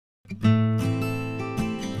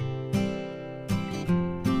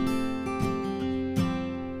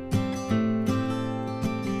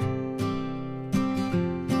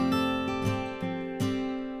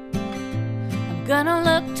gonna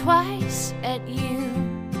look twice at you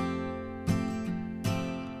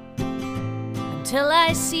until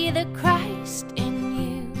I see the Christ in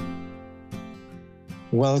you.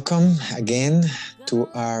 Welcome again to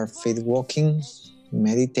our faith walking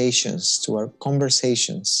meditations, to our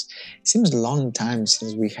conversations. It seems a long time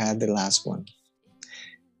since we had the last one.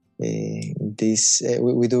 We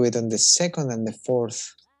do it on the second and the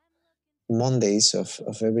fourth Mondays of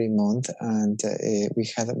every month, and we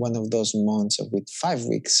had one of those months with 5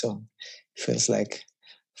 weeks, so it feels like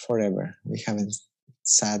forever. We haven't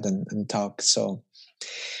sat and talked. So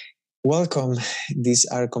welcome. These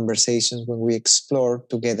are conversations when we explore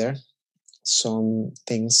together some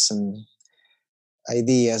things and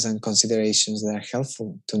ideas and considerations that are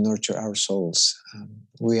helpful to nurture our souls.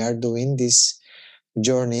 We are doing this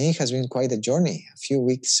journey. It has been quite a journey, a few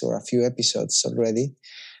weeks or a few episodes already.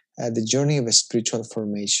 The journey of a spiritual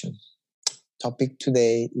formation. Topic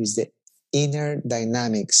today is the inner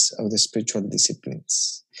dynamics of the spiritual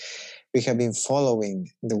disciplines. We have been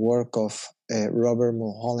following the work of Robert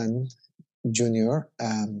Mulholland Jr.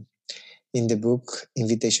 In the book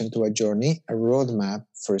Invitation to a Journey, a roadmap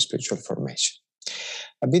for spiritual formation.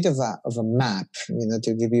 A bit of a map,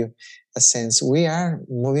 to give you a sense. We are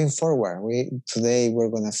moving forward. Today we're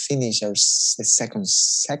going to finish the second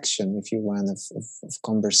section, if you want, of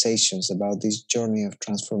conversations about this journey of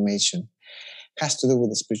transformation. It has to do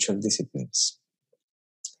with the spiritual disciplines.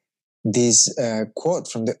 This quote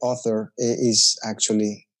from the author is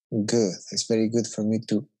actually good. It's very good for me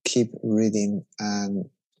to keep reading and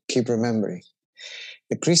keep remembering.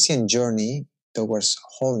 The Christian journey towards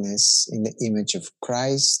wholeness in the image of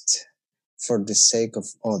Christ for the sake of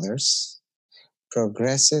others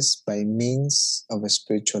progresses by means of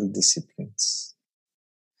spiritual disciplines.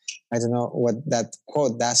 I don't know what that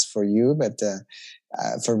quote does for you, but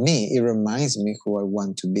for me, it reminds me who I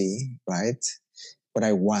want to be, right? What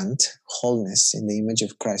I want, wholeness in the image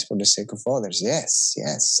of Christ for the sake of others. Yes,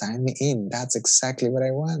 sign me in. That's exactly what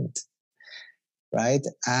I want. Right?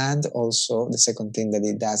 And also the second thing that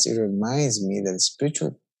it does, it reminds me that the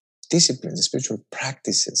spiritual disciplines, the spiritual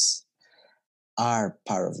practices are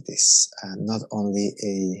part of this, not only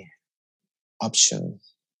a option,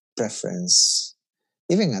 preference,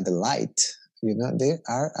 even a delight. They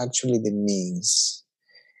are actually the means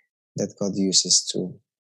that God uses to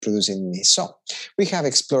produce in me. So we have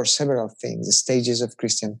explored several things, the stages of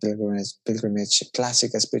Christian pilgrimage,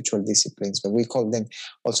 classical spiritual disciplines, but we call them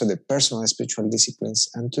also the personal spiritual disciplines.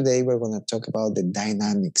 And today we're going to talk about the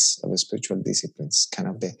dynamics of the spiritual disciplines, kind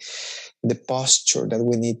of the posture that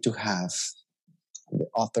we need to have. The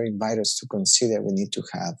author invites us to consider we need to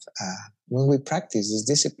have when we practice these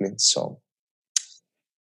disciplines. So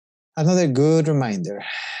another good reminder,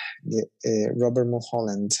 Robert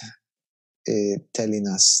Mulholland telling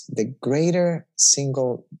us the greater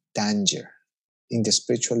single danger in the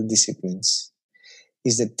spiritual disciplines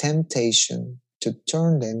is the temptation to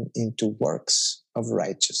turn them into works of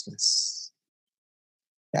righteousness.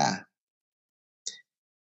 Yeah.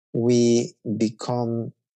 We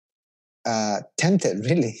become tempted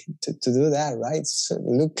really to do that, right? So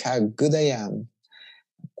look how good I am.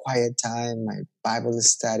 Quiet time, my Bible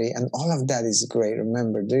study, and all of that is great.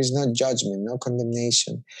 Remember, there is no judgment, no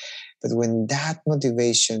condemnation. But when that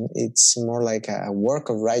motivation, it's more like a work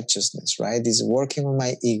of righteousness, right? It's working on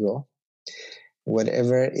my ego.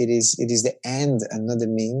 Whatever it is the end and not the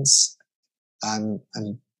means. I'm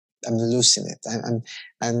losing it.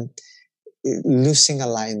 I'm losing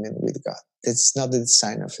alignment with God. That's not the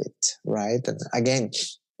design of it, right? And again,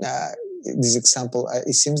 this example,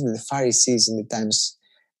 it seems that the Pharisees in the times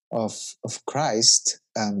of Christ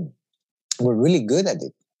were really good at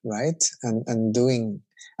it, right?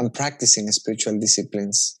 And practicing spiritual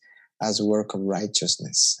disciplines as work of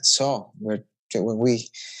righteousness. So when we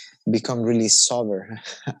become really sober,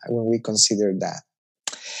 when we consider that.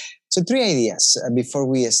 So 3 ideas before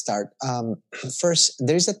we start. First,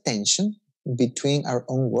 there is a tension between our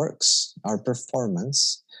own works, our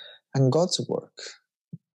performance, and God's work,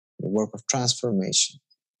 the work of transformation.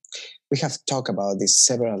 We have talked about this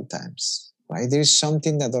several times, right? There is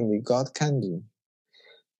something that only God can do.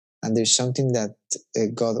 And there's something that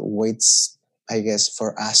God waits, I guess,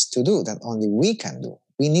 for us to do that only we can do.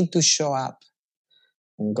 We need to show up.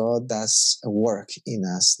 And God does a work in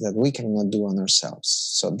us that we cannot do on ourselves.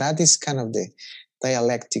 So that is kind of the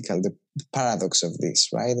dialectical, the paradox of this,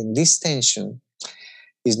 right? And this tension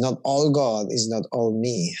is not all God, is not all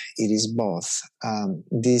me. It is both.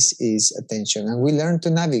 This is a tension. And we learn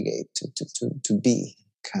to navigate, to be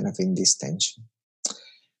kind of in this tension.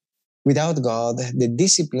 Without God, the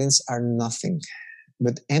disciplines are nothing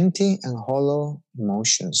but empty and hollow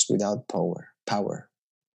motions without power. power.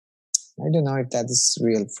 I don't know if that is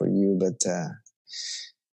real for you, but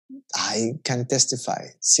I can testify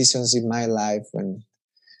seasons in my life when,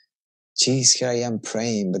 geez, here I am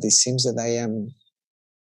praying, but it seems that I am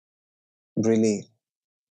really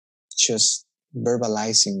just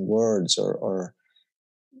verbalizing words or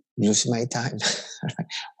losing my time,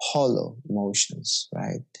 hollow motions,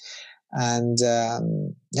 right? And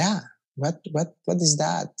what is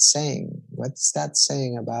that saying? What's that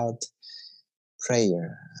saying about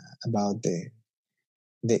prayer, about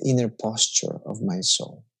the inner posture of my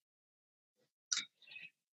soul?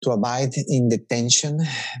 To abide in the tension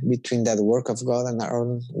between that work of God and our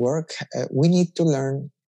own work, we need to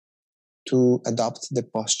learn to adopt the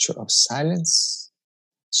posture of silence,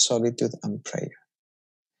 solitude, and prayer.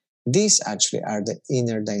 These actually are the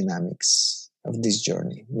inner dynamics of this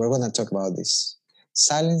journey. We're going to talk about this.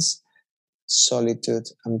 Silence, solitude,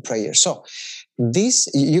 and prayer. So this,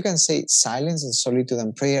 you can say silence and solitude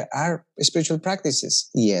and prayer are spiritual practices.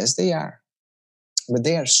 Yes, they are. But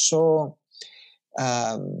they are so,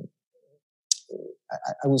 I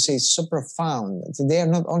would say, so profound. They are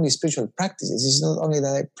not only spiritual practices. It's not only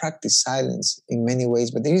that I practice silence in many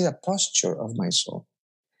ways, but there is a posture of my soul,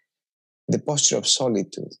 the posture of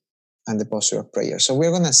solitude and the posture of prayer. So we're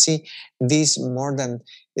going to see these more than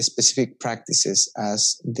specific practices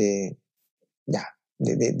as the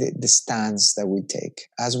stance that we take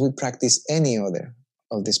as we practice any other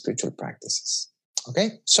of the spiritual practices.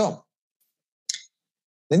 Okay, so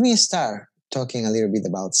let me start talking a little bit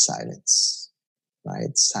about silence,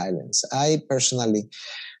 right? Silence. I personally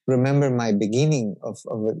remember my beginning of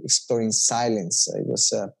exploring silence. I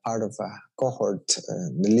was a part of a cohort,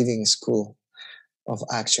 the Living School of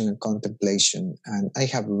Action and Contemplation. And I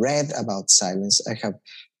have read about silence. I have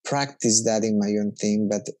practiced that in my own thing.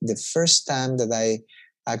 But the first time that I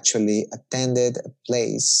actually attended a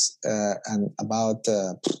place and about,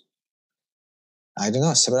 I don't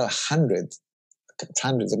know, several hundreds,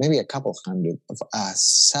 maybe a couple hundred of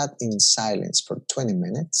us sat in silence for 20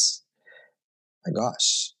 minutes. My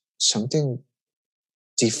gosh, something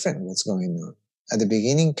different was going on. At the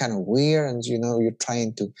beginning, kind of weird, and you're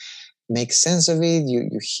trying to make sense of it.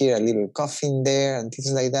 You hear a little coughing there and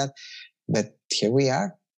things like that. But here we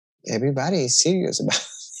are. Everybody is serious about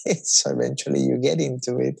it. So eventually you get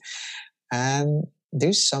into it. And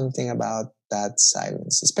there's something about that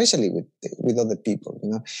silence, especially with other people,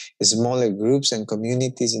 smaller groups and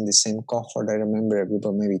communities in the same cohort. I remember a group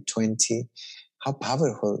of maybe 20, how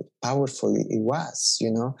powerful it was,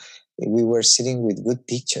 We were sitting with good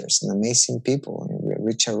teachers and amazing people,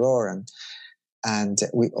 Richard Rohr, and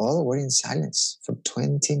we all were in silence for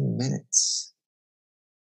 20 minutes.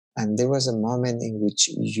 And there was a moment in which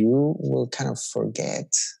you will kind of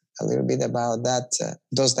forget a little bit about that,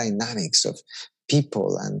 those dynamics of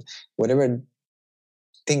people and whatever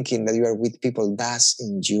thinking that you are with people does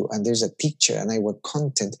in you. And there's a teacher and our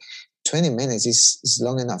content. 20 minutes is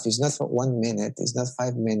long enough. It's not for 1 minute. It's not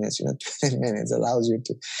 5 minutes. 20 minutes allows you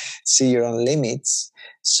to see your own limits.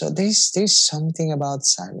 So there's something about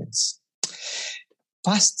silence.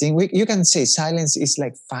 Fasting, you can say silence is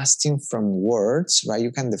like fasting from words, right? You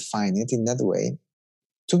can define it in that way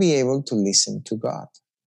to be able to listen to God.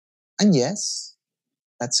 And yes,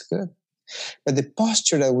 that's good. But the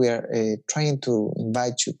posture that we are trying to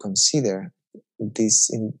invite you to consider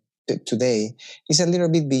today is a little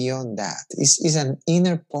bit beyond that. It's an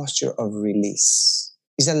inner posture of release.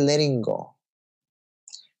 It's a letting go.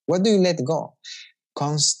 What do you let go?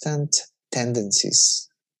 Constant tendencies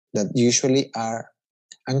that usually are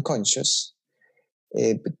unconscious,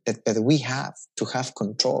 that we have to have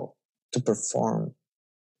control, to perform,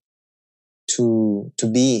 to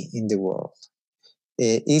be in the world.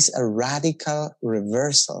 Is a radical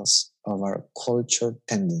reversals of our culture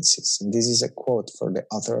tendencies. And this is a quote for the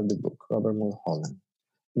author of the book, Robert Mulholland.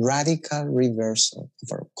 Radical reversal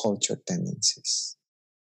of our culture tendencies.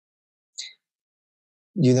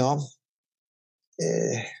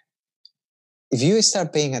 If you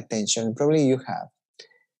start paying attention, probably you have,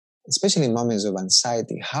 especially in moments of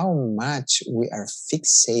anxiety, how much we are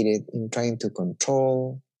fixated in trying to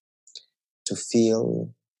control, to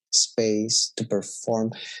feel space, to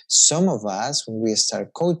perform. Some of us, when we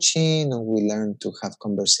start coaching and we learn to have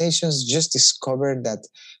conversations, just discover that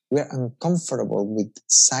we're uncomfortable with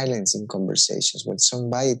silence in conversations. When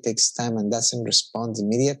somebody takes time and doesn't respond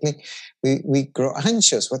immediately, we grow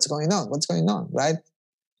anxious. What's going on? What's going on, right?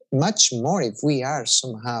 Much more if we are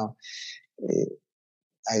somehow, the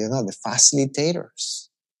facilitators.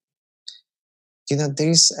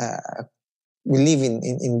 We live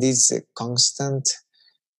in this constant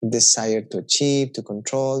desire to achieve, to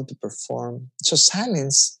control, to perform. So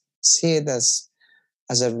silence See it as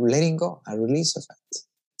a letting go, a release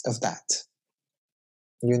of that.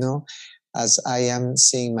 You know, as I am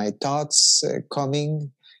seeing my thoughts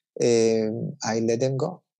coming, I let them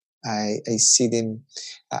go. I see them.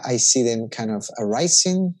 I see them kind of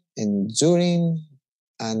arising, enduring,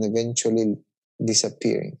 and eventually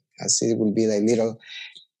disappearing. As it will be like little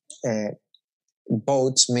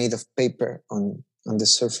boats made of paper on the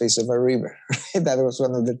surface of a river. That was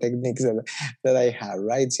one of the techniques that I had,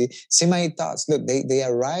 right? See my thoughts. Look, they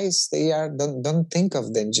arise. They are, don't think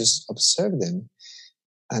of them. Just observe them.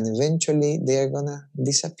 And eventually they are going to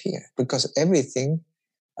disappear, because everything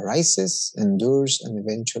arises, endures, and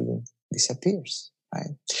eventually disappears,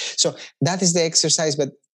 right? So that is the exercise,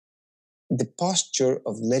 but the posture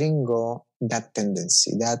of letting go that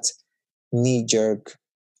tendency, that knee-jerk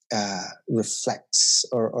reflex,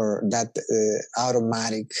 or that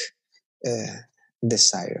automatic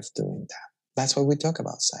desire of doing that. That's why we talk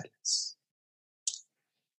about silence.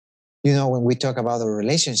 You know, when we talk about a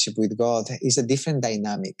relationship with God, it's a different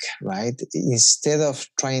dynamic, right? Instead of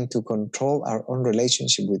trying to control our own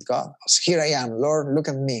relationship with God, here I am, Lord, look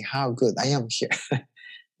at me, how good I am here.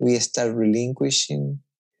 We start relinquishing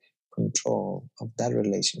control of that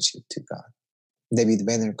relationship to God. David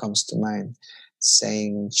Benner comes to mind,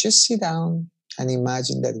 saying, just sit down and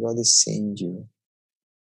imagine that God is seeing you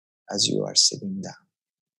as you are sitting down.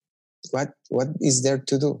 What is there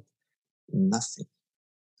to do? Nothing.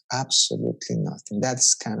 Absolutely nothing.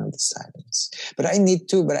 That's kind of the silence. But I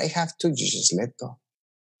have to. You just let go.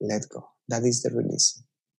 Let go. That is the release.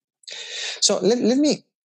 So let me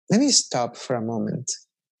stop for a moment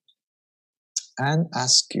and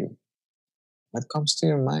ask you, what comes to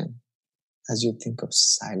your mind as you think of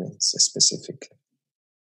silence specifically?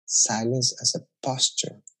 Silence as a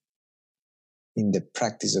posture in the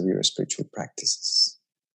practice of your spiritual practices.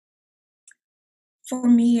 For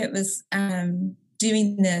me, it was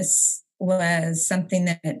doing this was something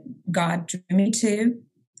that God drew me to.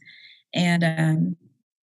 And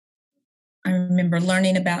I remember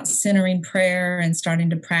learning about centering prayer and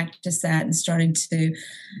starting to practice that, and starting to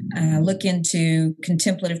look into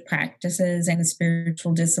contemplative practices and the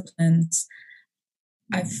spiritual disciplines.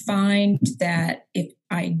 I find that if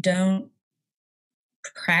I don't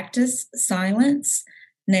practice silence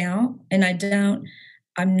now, and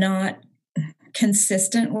I'm not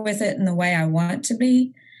consistent with it in the way I want to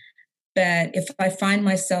be. But if I find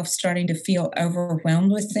myself starting to feel overwhelmed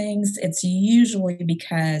with things, it's usually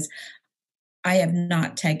because I have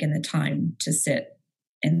not taken the time to sit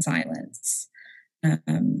in silence.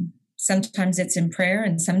 Sometimes it's in prayer,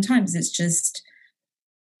 and sometimes it's just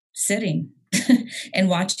sitting and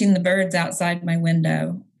watching the birds outside my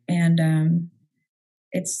window. And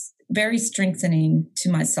it's very strengthening to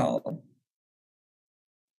my soul.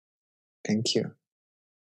 Thank you.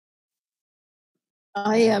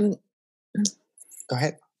 Go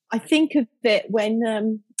ahead. I think of it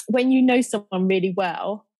when you know someone really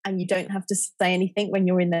well and you don't have to say anything when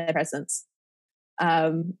you're in their presence.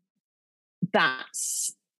 That's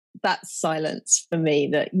silence for me,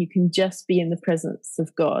 that you can just be in the presence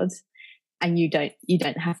of God, and you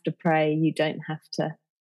don't have to pray, you don't have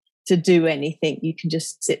to do anything. You can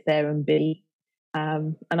just sit there and be.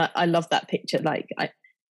 And I love that picture, that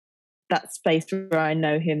space where I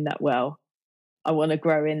know Him that well. I want to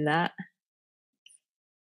grow in that.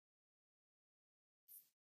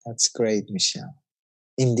 That's great, Michelle.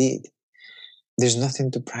 Indeed. There's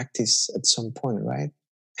nothing to practice at some point, right?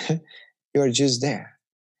 You're just there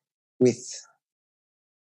with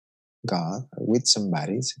God or with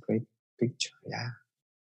somebody. It's a great picture. Yeah.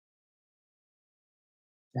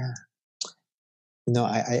 Yeah. You know,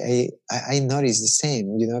 I noticed the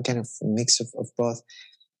same, you know, kind of mix of both.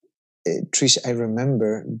 Trish, I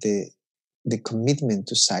remember the commitment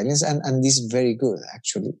to silence, and this is very good,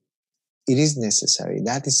 actually. It is necessary.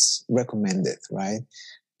 That is recommended, right?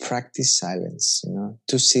 Practice silence, you know,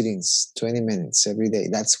 2 sittings, 20 minutes every day.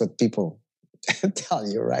 That's what people tell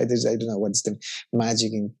you, right? I don't know what's the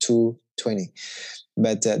magic in 2:20,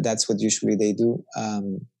 but that's what usually they do.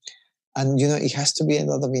 And, you know, it has to be a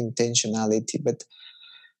lot of intentionality, but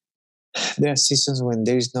there are seasons when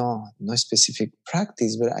there is no specific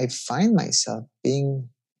practice, but I find myself being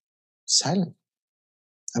silent.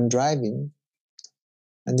 I'm driving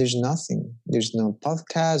and there's nothing. There's no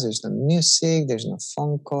podcast, there's no music, there's no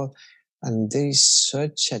phone call. And there is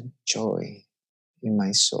such a joy in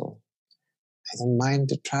my soul. I don't mind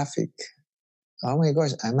the traffic. Oh my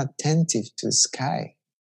gosh, I'm attentive to the sky.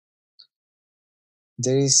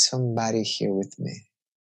 There is somebody here with me.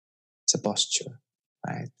 It's a posture,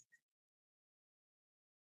 right?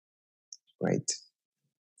 Great.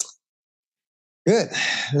 Good.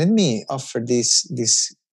 Let me offer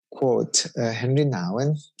this quote. Henry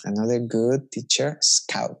Nouwen, another good teacher,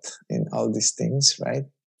 scout in all these things, right?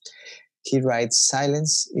 He writes,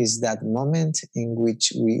 silence is that moment in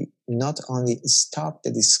which we not only stop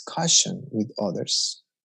the discussion with others,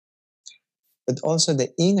 but also the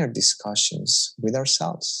inner discussions with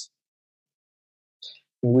ourselves,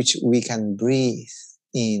 in which we can breathe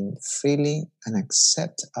in freely and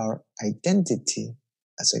accept our identity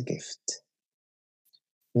as a gift.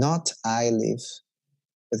 Not I live,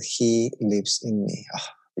 but he lives in me.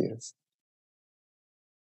 Ah, beautiful.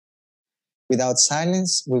 Without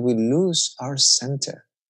silence, we will lose our center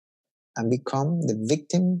and become the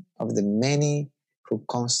victim of the many who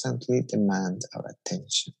constantly demand our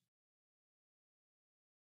attention.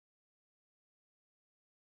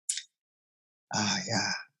 Ah,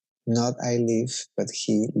 yeah. Not I live, but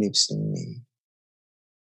he lives in me.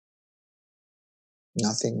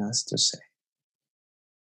 Nothing else to say.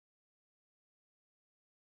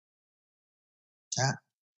 Yeah.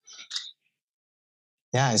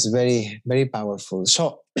 Yeah, it's very, very powerful.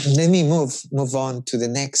 So let me move on to the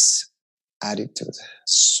next attitude.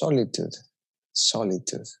 Solitude.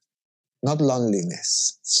 Solitude. Not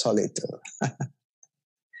loneliness, solitude.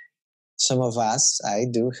 Some of us, I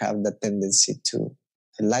do have the tendency to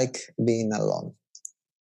like being alone.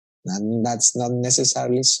 And that's not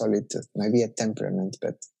necessarily solitude, maybe a temperament,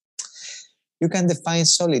 but you can define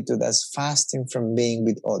solitude as fasting from being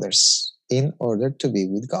with others in order to be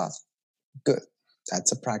with God. Good.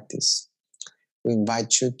 That's a practice. We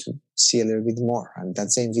invite you to see a little bit more. And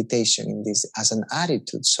that's the invitation in this as an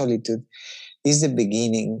attitude. Solitude is the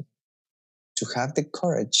beginning to have the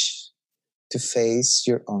courage to face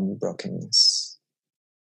your own brokenness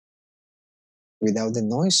without the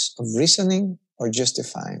noise of reasoning or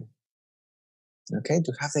justifying. Okay,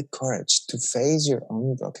 to have the courage to face your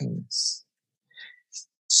own brokenness.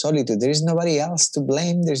 Solitude, there is nobody else to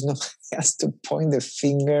blame, there's nobody else to point the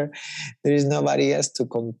finger, there is nobody else to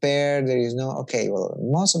compare, there is no, okay, well,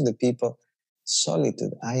 most of the people,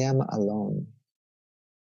 solitude, I am alone.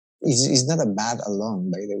 It's not a bad alone,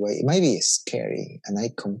 by the way. It might be scary, and I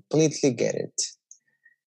completely get it.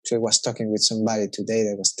 So I was talking with somebody today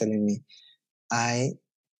that was telling me, I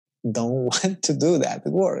don't want to do that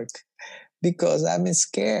work because I'm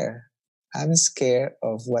scared. I'm scared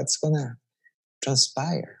of what's gonna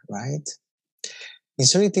transpire, right? In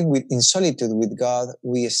solitude with God,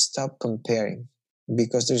 we stop comparing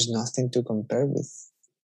because there's nothing to compare with.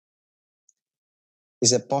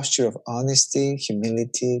 It's a posture of honesty,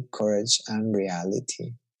 humility, courage, and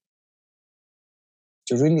reality.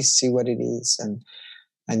 To really see what it is,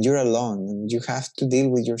 and you're alone, and you have to deal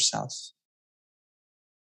with yourself.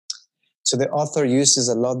 So the author uses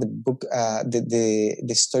a lot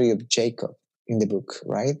the story of Jacob in the book,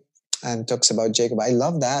 right? And talks about Jacob. I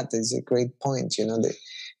love that. It's a great point. You know,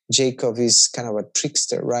 Jacob is kind of a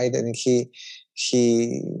trickster, right? And he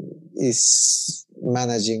is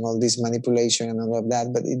managing all this manipulation and all of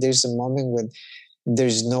that. But there's a moment when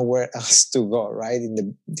there's nowhere else to go, right?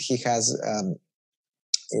 He has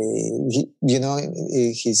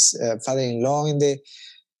his father-in-law in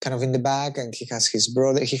the back, and he has his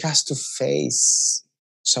brother. He has to face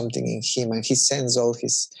something in him, and he sends all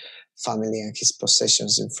his family and his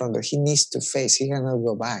possessions in front, but he needs to face. He cannot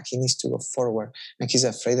go back. He needs to go forward, and he's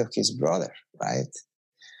afraid of his brother, right?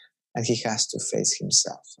 And he has to face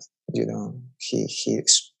himself. You know, he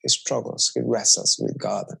struggles. He wrestles with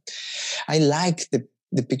God. I like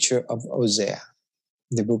the picture of Hosea,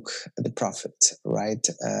 the book, the prophet, right?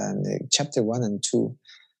 Chapter 1 and 2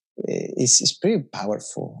 is pretty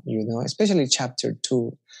powerful, you know, especially chapter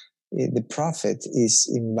 2. The prophet is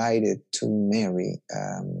invited to marry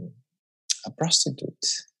a prostitute.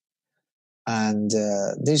 And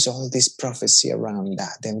there's all this prophecy around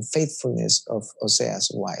that, the unfaithfulness of Hosea's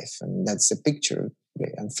wife. And that's the picture of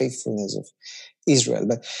the unfaithfulness of Israel.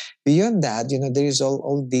 But beyond that, you know, there is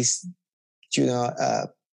all this, you know,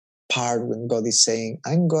 part when God is saying,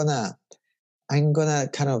 I'm gonna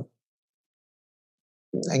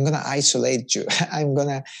isolate you. I'm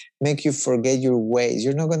gonna make you forget your ways.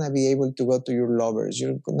 You're not gonna be able to go to your lovers.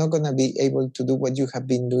 You're not gonna be able to do what you have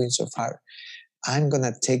been doing so far. I'm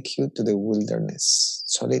gonna take you to the wilderness,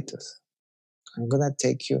 solitude. I'm gonna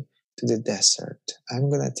take you to the desert. I'm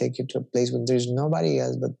gonna take you to a place where there's nobody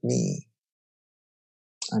else but me.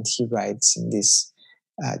 And he writes in this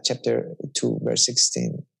chapter 2, verse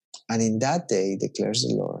 16, and in that day, declares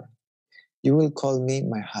the Lord, you will call me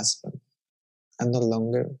my husband, and no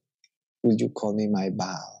longer will you call me my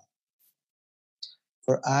Baal.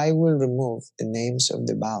 For I will remove the names of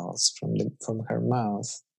the Baals from her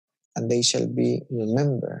mouth, and they shall be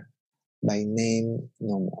remembered by name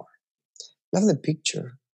no more. Love the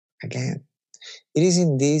picture again. It is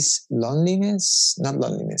in this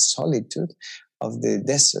solitude of the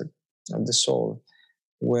desert of the soul,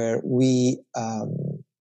 where we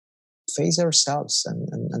face ourselves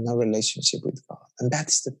and our relationship with God. And that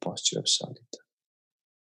is the posture of solitude,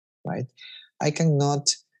 right? I cannot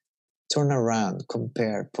turn around,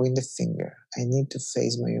 compare, point the finger. I need to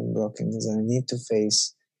face my own brokenness, and I need to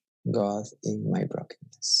face God in my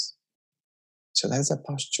brokenness. So that's a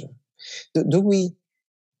posture. Do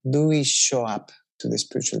we show up to the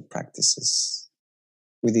spiritual practices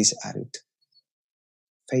with this attitude?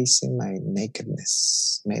 Facing my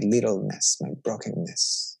nakedness, my littleness, my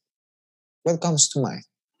brokenness. What comes to mind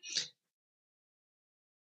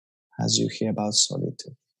as you hear about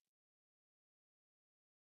solitude?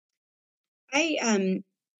 I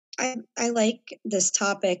like this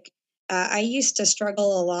topic. I used to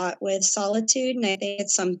struggle a lot with solitude, and I think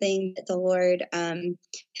it's something that the Lord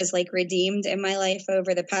has like redeemed in my life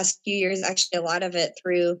over the past few years. Actually, a lot of it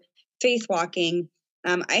through faith walking.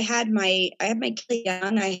 I had my kid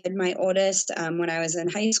young. I had my oldest when I was in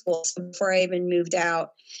high school, so before I even moved out,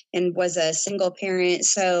 and was a single parent.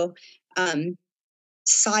 So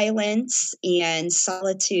silence and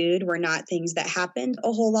solitude were not things that happened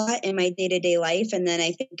a whole lot in my day-to-day life. And then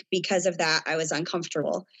I think because of that, I was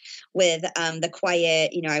uncomfortable with the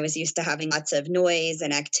quiet. I was used to having lots of noise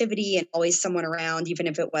and activity and always someone around. Even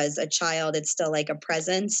if it was a child, it's still like a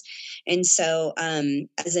presence. And so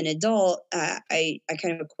as an adult, I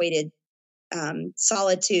kind of equated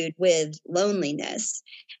solitude with loneliness,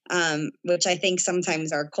 which I think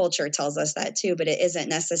sometimes our culture tells us that too, but it isn't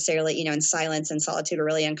necessarily, and silence and solitude are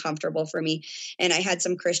really uncomfortable for me. And I had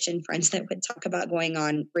some Christian friends that would talk about going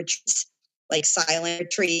on retreats, like silent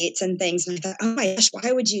retreats and things. And I thought, oh my gosh,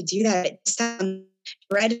 why would you do that? It sounds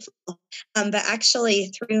dreadful. But actually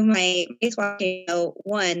through my faith walking,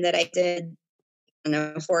 one that I did,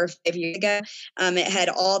 4 or 5 years ago, it had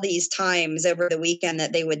all these times over the weekend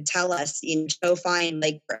that they would tell us, go find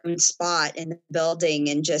like your own spot in the building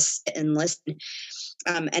and just sit and listen.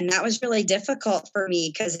 And that was really difficult for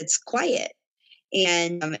me because it's quiet.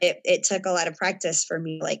 And it took a lot of practice for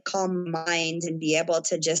me, like calm my mind and be able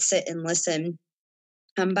to just sit and listen.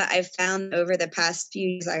 But I've found over the past few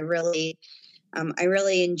years, I really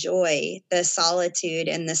enjoy the solitude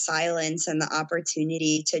and the silence and the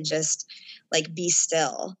opportunity to just like be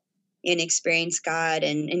still and experience God.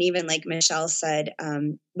 And even like Michelle said,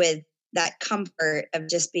 with that comfort of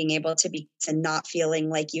just being able to be and not feeling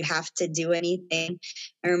like you have to do anything.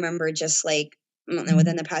 I remember just like, I don't know,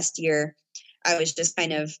 within the past year, I was just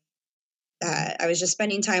kind of I was just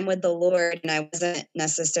spending time with the Lord, and I wasn't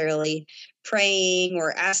necessarily praying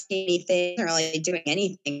or asking anything or really doing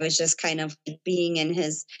anything. It was just kind of like being in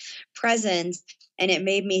His presence. And it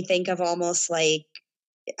made me think of almost like,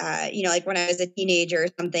 like when I was a teenager or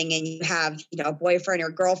something, and you have, a boyfriend or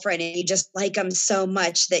girlfriend, and you just like them so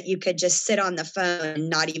much that you could just sit on the phone and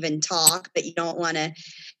not even talk, but you don't want to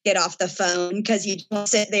get off the phone because you don't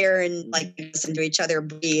sit there and like listen to each other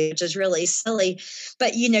breathe, which is really silly.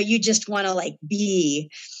 But, you just want to like be,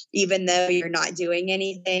 even though you're not doing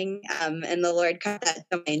anything. And the Lord cut that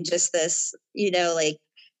to mind, just this, like,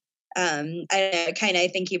 I don't know, I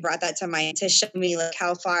think He brought that to mind to show me like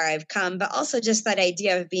how far I've come, but also just that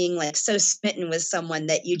idea of being like so smitten with someone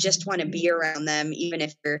that you just want to be around them, even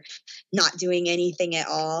if you're not doing anything at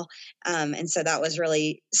all. And so that was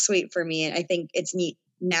really sweet for me. And I think it's neat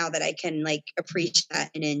now that I can like appreciate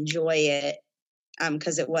that and enjoy it.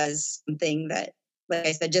 Because it was something that, like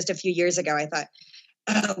I said, just a few years ago, I thought,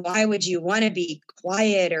 why would you want to be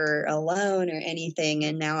quiet or alone or anything?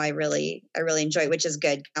 And now I really enjoy it, which is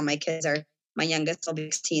good. My youngest will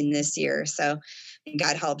be 16 this year. So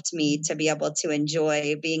God helped me to be able to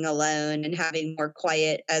enjoy being alone and having more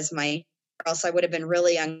quiet or else I would have been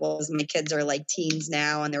really uncomfortable, as my kids are like teens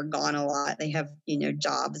now and they're gone a lot. They have,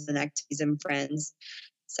 jobs and activities and friends.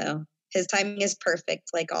 So His timing is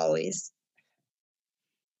perfect, like always.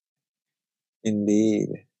 Indeed.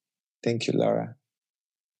 Thank you, Laura.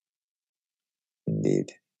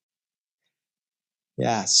 Indeed.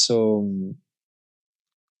 Yeah. So,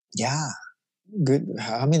 good.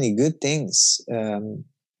 How many good things?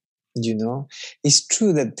 It's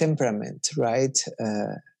true that temperament, right?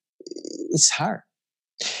 It's hard.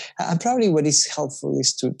 And probably what is helpful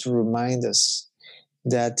is to remind us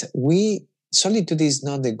that solitude is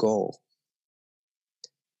not the goal.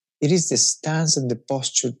 It is the stance and the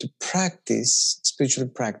posture to practice spiritual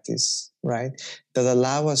practice, right? That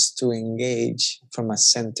allow us to engage from a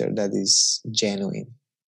center that is genuine,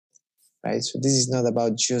 right? So this is not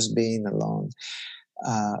about just being alone.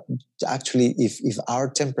 uh, actually, if our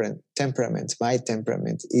temperament, my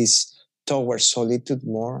temperament, is towards solitude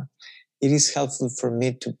more, it is helpful for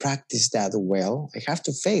me to practice that well. I have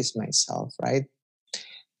to face myself, right?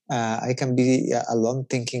 I can be alone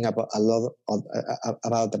thinking about a lot of,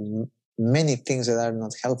 about many things that are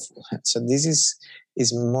not helpful. So this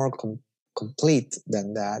is more complete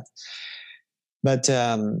than that. But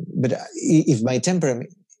if my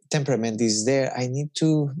temperament is there, I need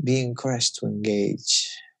to be encouraged to engage,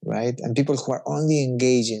 right? And people who are only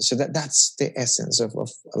engaging, so that's the essence of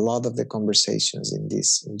a lot of the conversations in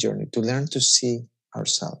this journey, to learn to see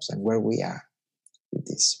ourselves and where we are with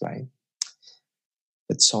this, right?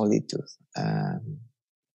 That solitude.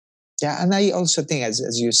 Yeah, and I also think,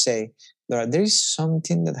 as you say, Laura, there is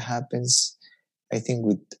something that happens, I think,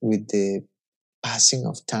 with the passing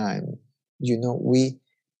of time. You know,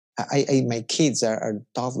 my kids are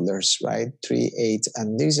toddlers, right? 3, 8,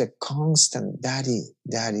 and there's a constant daddy.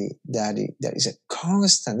 There is a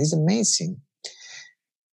constant. It's amazing.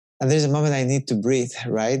 And there's a moment I need to breathe,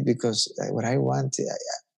 right? Because what I want,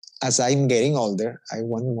 as I'm getting older, I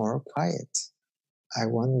want more quiet. I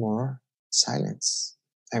want more silence.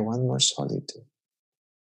 I want more solitude.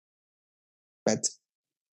 But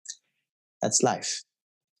that's life.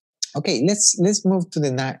 Okay, let's move to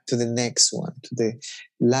the next one, to the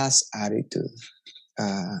last attitude,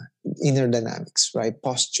 inner dynamics, right?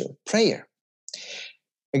 Posture, prayer.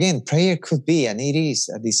 Again, prayer could be, and it is,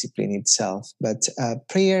 a discipline itself. But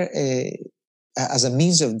prayer, as a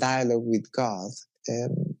means of dialogue with God,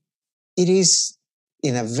 it is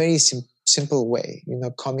in a very simple way. You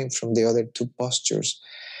know, coming from the other two postures,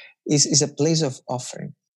 is a place of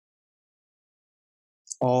offering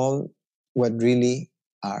all what really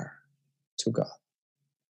are to God.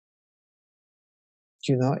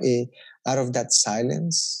 You know, out of that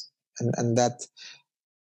silence and that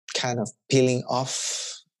kind of peeling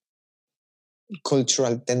off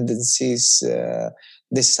cultural tendencies,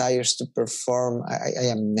 desires to perform, I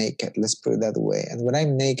am naked, let's put it that way. And when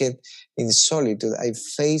I'm naked in solitude, I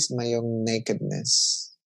face my own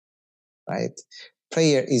nakedness, right?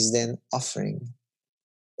 Prayer is then offering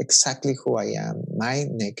exactly who I am, my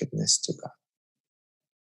nakedness, to God.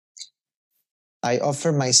 I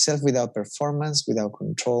offer myself without performance, without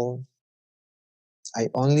control. I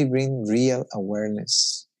only bring real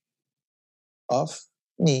awareness of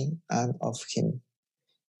me and of Him,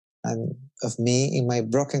 and of me in my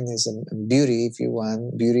brokenness and beauty, if you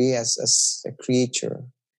want, beauty as a creature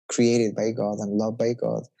created by God and loved by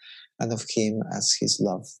God, and of Him as His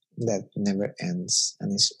love that never ends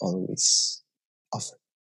and is always offered.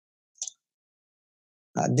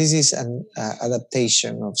 This is an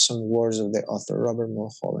adaptation of some words of the author Robert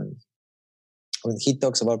Mulholland. When he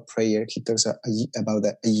talks about prayer, he talks about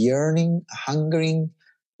a yearning, a hungering,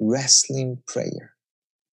 wrestling prayer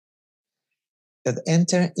that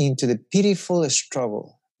enter into the pitiful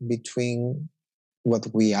struggle between what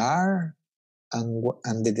we are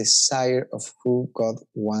and the desire of who God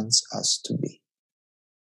wants us to be.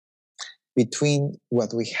 Between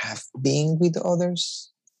what we have been with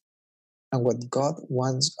others and what God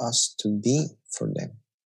wants us to be for them.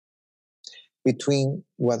 Between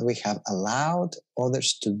what we have allowed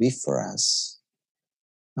others to be for us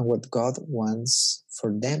and what God wants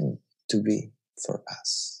for them to be for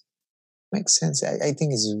us. Makes sense? I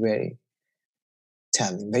think it's very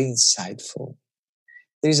telling, very insightful.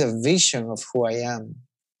 There is a vision of who I am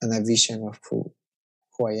and a vision of who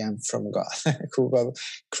I am from God, who God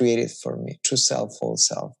created for me, true self, full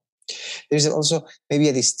self. There's also maybe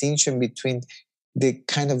a distinction between the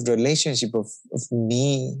kind of relationship of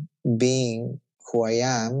me being who I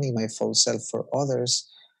am in my full self for others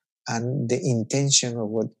and the intention of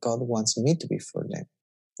what God wants me to be for them.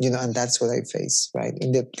 You know, and that's what I face, right?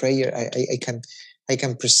 In the prayer, I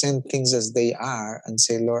can present things as they are and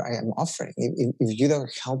say, Lord, I am offering. If you don't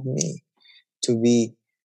help me to be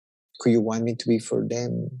who you want me to be for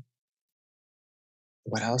them,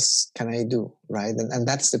 what else can I do, right? And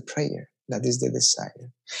that's the prayer. That is the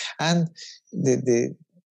desire. And the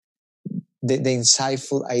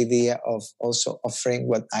insightful idea of also offering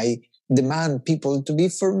what I demand people to be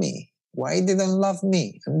for me. Why they don't love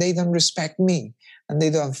me and they don't respect me and they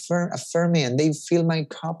don't affirm me and they fill my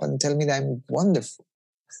cup and tell me that I'm wonderful.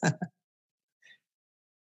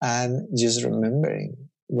 And just remembering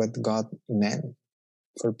what God meant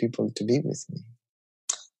for people to be with me.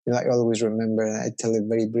 You know, I always remember, and I tell a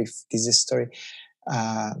very brief this story.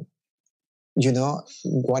 You know,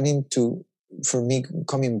 wanting to for me,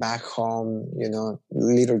 coming back home,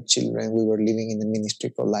 little children, we were living in the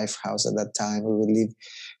Ministry for Life house at that time. We would live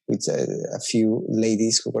with a few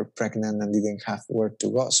ladies who were pregnant and didn't have where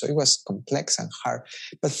to go. So it was complex and hard.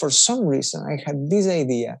 But for some reason, I had this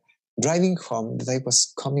idea driving home that I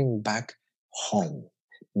was coming back home,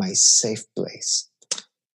 my safe place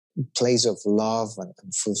of love and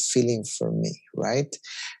fulfilling for me, right?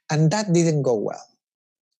 And that didn't go well,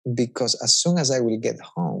 because as soon as I will get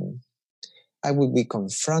home, I will be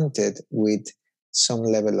confronted with some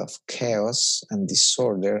level of chaos and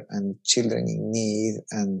disorder and children in need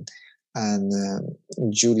and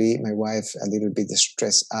Julie, my wife, a little bit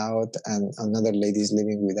stressed out, and another ladies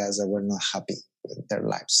living with us that were not happy with their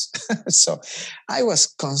lives. So I was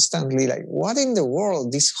constantly like, what in the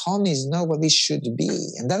world? This home is not what it should be.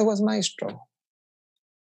 And that was my struggle.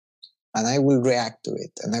 And I will react to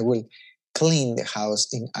it, and I will clean the house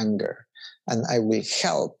in anger, and I will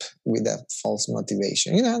help with that false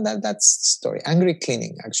motivation. That's the story. Angry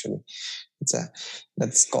cleaning, actually. It's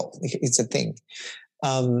a thing.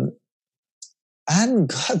 And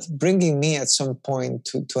God bringing me at some point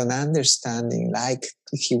to an understanding, like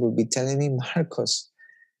he will be telling me, Marcos,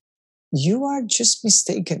 you are just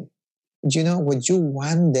mistaken. What you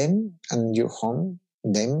want them in your home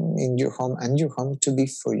and your home to be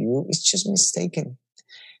for you, it's just mistaken.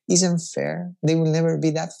 It's unfair. They will never be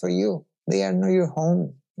that for you. They are not your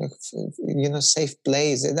home, safe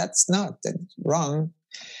place. That's wrong.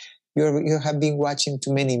 You have been watching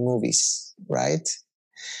too many movies, right?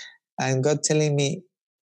 And God telling me,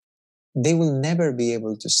 they will never be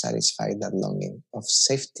able to satisfy that longing of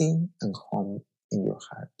safety and home in your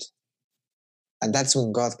heart. And that's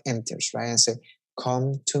when God enters, right? And say,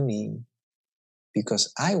 come to me,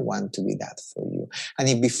 because I want to be that for you. And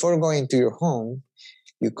if before going to your home,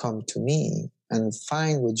 you come to me and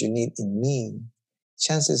find what you need in me,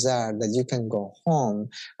 chances are that you can go home,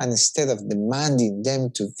 and instead of demanding them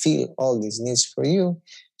to fill all these needs for you,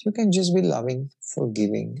 you can just be loving,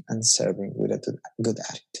 forgiving, and serving with a good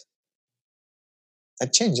attitude.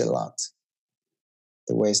 That changed a lot,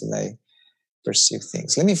 the ways that I perceive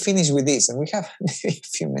things. Let me finish with this, and we have a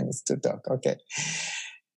few minutes to talk. Okay.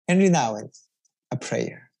 Henry Nouwen, a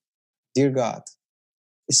prayer. Dear God,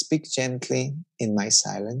 speak gently in my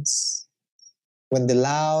silence. When the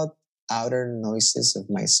loud outer noises of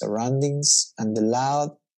my surroundings and the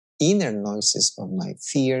loud inner noises of my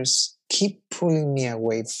fears keep pulling me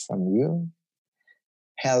away from you,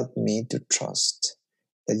 help me to trust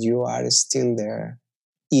that you are still there,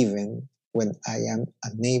 even when I am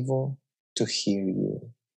unable to hear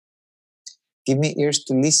you. Give me ears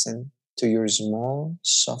to listen to your small,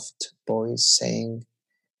 soft voice saying,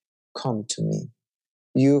 come to me,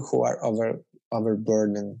 you who are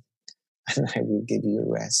overburdened, and I will give you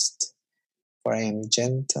rest, for I am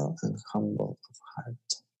gentle and humble of heart.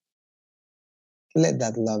 Let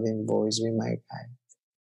that loving voice be my guide.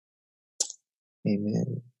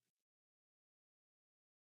 Amen.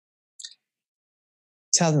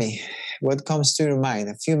 Tell me what comes to your mind.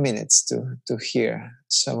 A few minutes to hear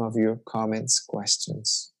some of your comments,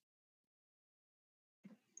 questions.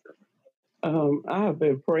 I have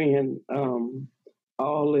been praying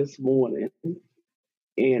all this morning,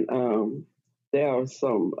 and there are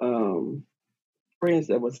some friends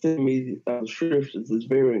that were sending me scriptures. It's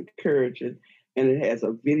very encouraging, and it has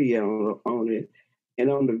a video on it. And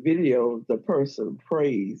on the video, the person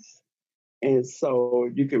prays. And so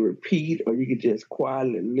you can repeat, or you can just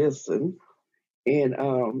quietly listen. And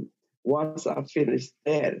once I finish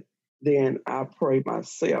that, then I pray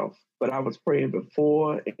myself. But I was praying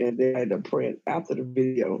before, and then I had to pray after the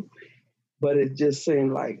video. But it just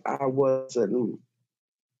seemed like I wasn't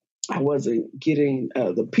getting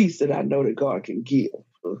the peace that I know that God can give,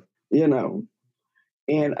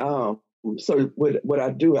 And so what I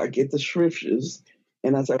do, I get the scriptures,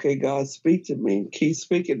 and I say, okay, God, speak to me. Keep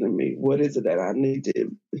speaking to me. What is it that I need to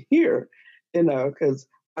hear? Because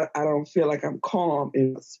I don't feel like I'm calm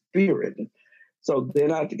in my spirit. So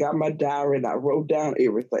then I got my diary and I wrote down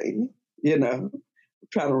everything,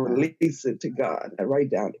 trying to release it to God. I write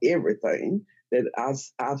down everything that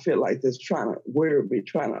I feel like that's trying to worry me,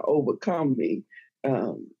 trying to overcome me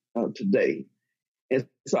today. And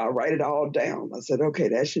so I write it all down. I said, okay,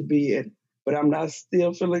 that should be it. But I'm not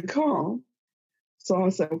still feeling calm. So I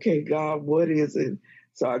said, okay, God, what is it?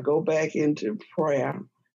 So I go back into prayer,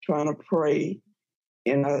 trying to pray.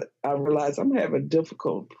 And I realize I'm having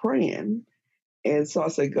difficult praying. And so I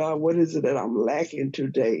said, God, what is it that I'm lacking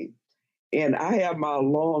today? And I have my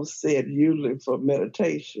alarm set usually for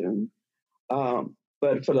meditation.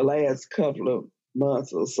 But for the last couple of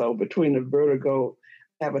months or so, between the vertigo,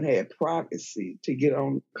 I haven't had privacy to get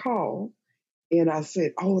on the call. And I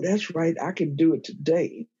said, oh, that's right. I can do it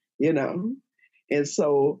today, you know? And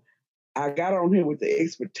so I got on here with the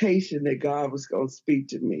expectation that God was going to speak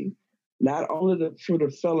to me, not only through the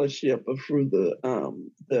fellowship, but through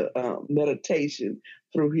the meditation,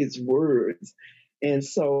 through his words. And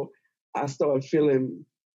so I started feeling,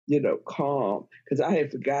 calm, because I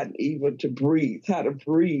had forgotten even to breathe, how to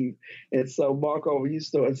breathe. And so, Marco, when you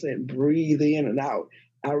started saying breathe in and out,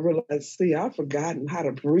 I realized, see, I've forgotten how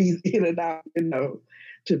to breathe in and out,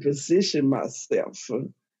 to position myself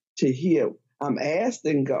to hear. I'm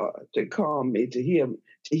asking God to calm me, to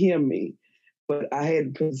hear me, but I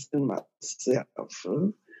hadn't positioned myself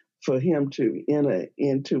for him to enter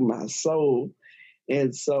into my soul.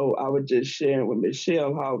 And so I was just sharing with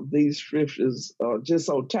Michelle how these scriptures are just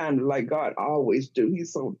so timely, like God always do.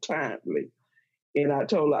 He's so timely. And I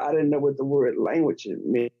told her I didn't know what the word language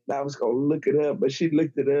meant. I was going to look it up, but she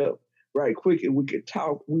looked it up right quick and we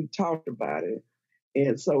talked about it.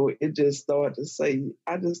 And so it just started to say,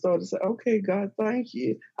 okay, God, thank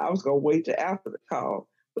you. I was going to wait till after the call,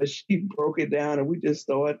 but she broke it down and we just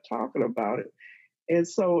started talking about it. And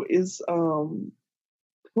so it's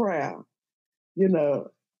prayer.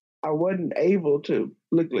 I wasn't able to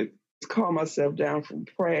calm myself down from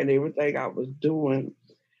prayer and everything I was doing,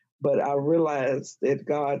 but I realized that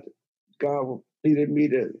God needed me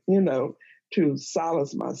to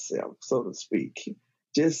silence myself, so to speak.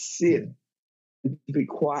 Just sit and be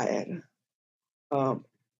quiet. You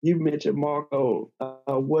mentioned, Marco,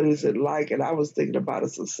 what is it like? And I was thinking about a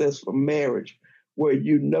successful marriage where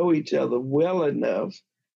you know each other well enough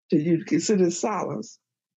to you consider silence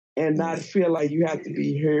and not feel like you have to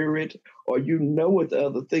be heard or what the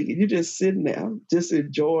other thinking. You're just sitting there, just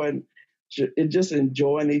enjoying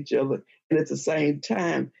each other. And at the same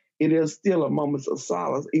time, it is still a moment of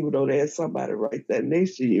silence, even though there's somebody right there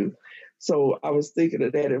next to you. So I was thinking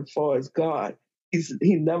of that as far as God.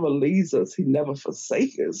 He never leaves us. He never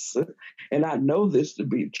forsakes us. And I know this to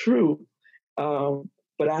be true.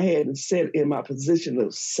 But I hadn't sat in my position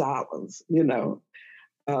of silence,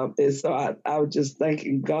 and so I was just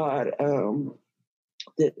thanking God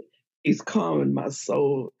that he's calming my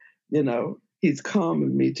soul, he's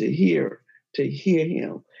calming me to hear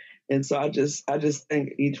him. And so I just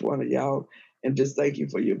thank each one of y'all and just thank you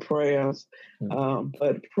for your prayers.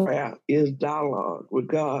 But prayer is dialogue with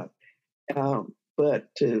God. But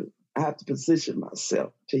I have to position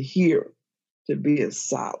myself to hear, to be in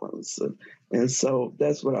silence. And so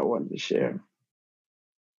that's what I wanted to share.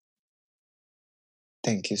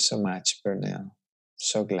 Thank you so much, Bernal.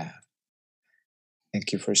 So glad.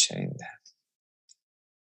 Thank you for sharing that.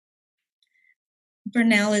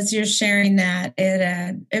 Bernal, as you're sharing that,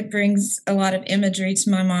 it brings a lot of imagery to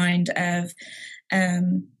my mind of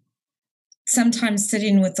sometimes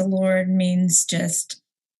sitting with the Lord means just,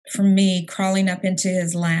 for me, crawling up into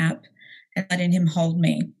his lap and letting him hold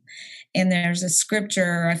me. And there's a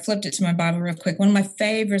scripture, I flipped it to my Bible real quick. One of my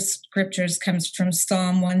favorite scriptures comes from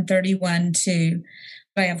Psalm 131:2.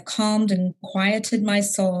 I have calmed and quieted my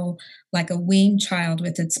soul like a weaned child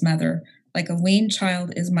with its mother. Like a weaned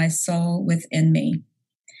child is my soul within me.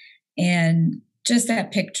 And just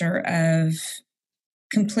that picture of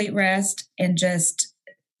complete rest and just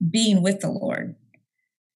being with the Lord.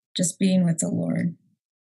 Just being with the Lord.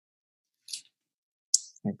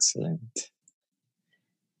 Excellent.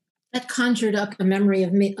 That conjured up a memory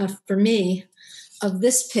of me, for me, of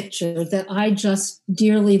this picture that I just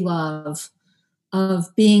dearly love,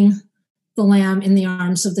 of being the lamb in the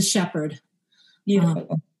arms of the shepherd.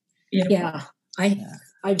 Beautiful. Beautiful. Yeah,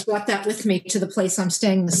 I brought that with me to the place I'm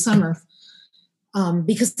staying this summer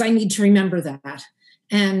because I need to remember that.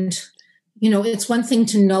 And, it's one thing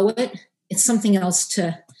to know it. It's something else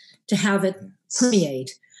to have it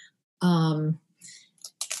permeate.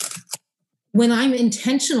 When I'm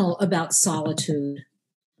intentional about solitude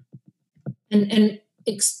and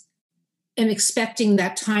expecting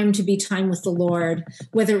that time to be time with the Lord,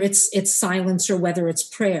 whether it's silence or whether it's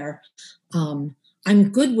prayer, I'm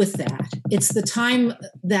good with that. It's the time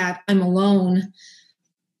that I'm alone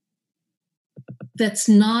that's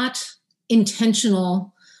not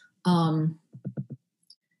intentional.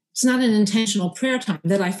 It's not an intentional prayer time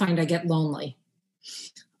that I find I get lonely.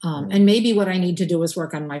 And maybe what I need to do is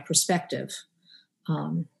work on my perspective.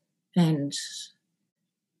 And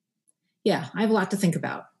yeah, I have a lot to think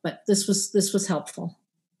about, but this was helpful.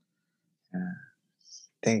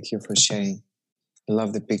 Thank you for sharing. I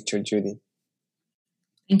love the picture, Judy.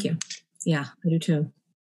 Thank you. Yeah, I do too.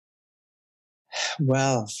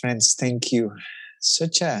 Well, friends, thank you.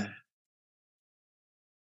 Such a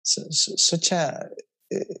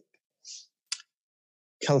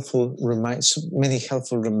many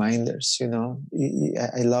helpful reminders. You know,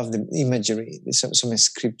 I love the imagery. Some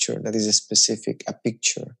scripture that is specific, a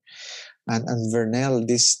picture. And Vernell,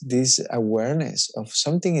 this awareness of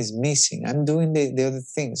something is missing. I'm doing the other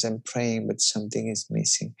things. I'm praying, but something is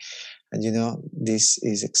missing. And you know, this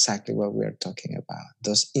is exactly what we are talking about.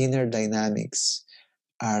 Those inner dynamics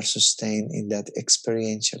are sustained in that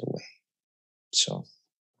experiential way. So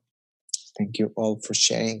thank you all for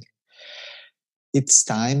sharing. It's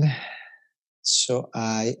time. So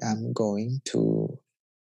I am going to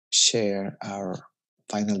share our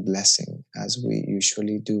final blessing as we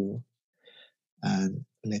usually do and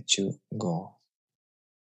let you go.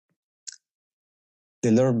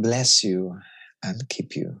 The Lord bless you and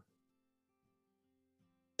keep you.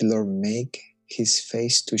 The Lord make his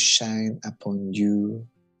face to shine upon you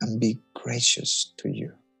and be gracious to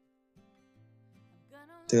you.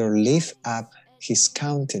 The Lord lift up his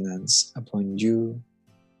countenance upon you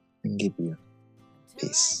and give you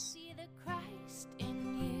peace.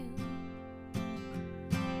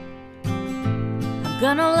 I'm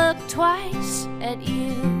gonna look twice at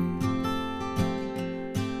you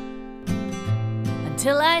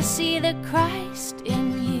until I see the Christ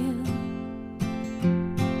in you.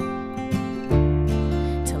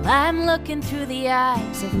 Till I'm looking through the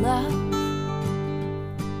eyes of love.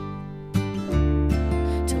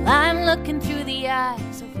 Till I'm looking through the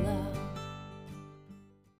eyes of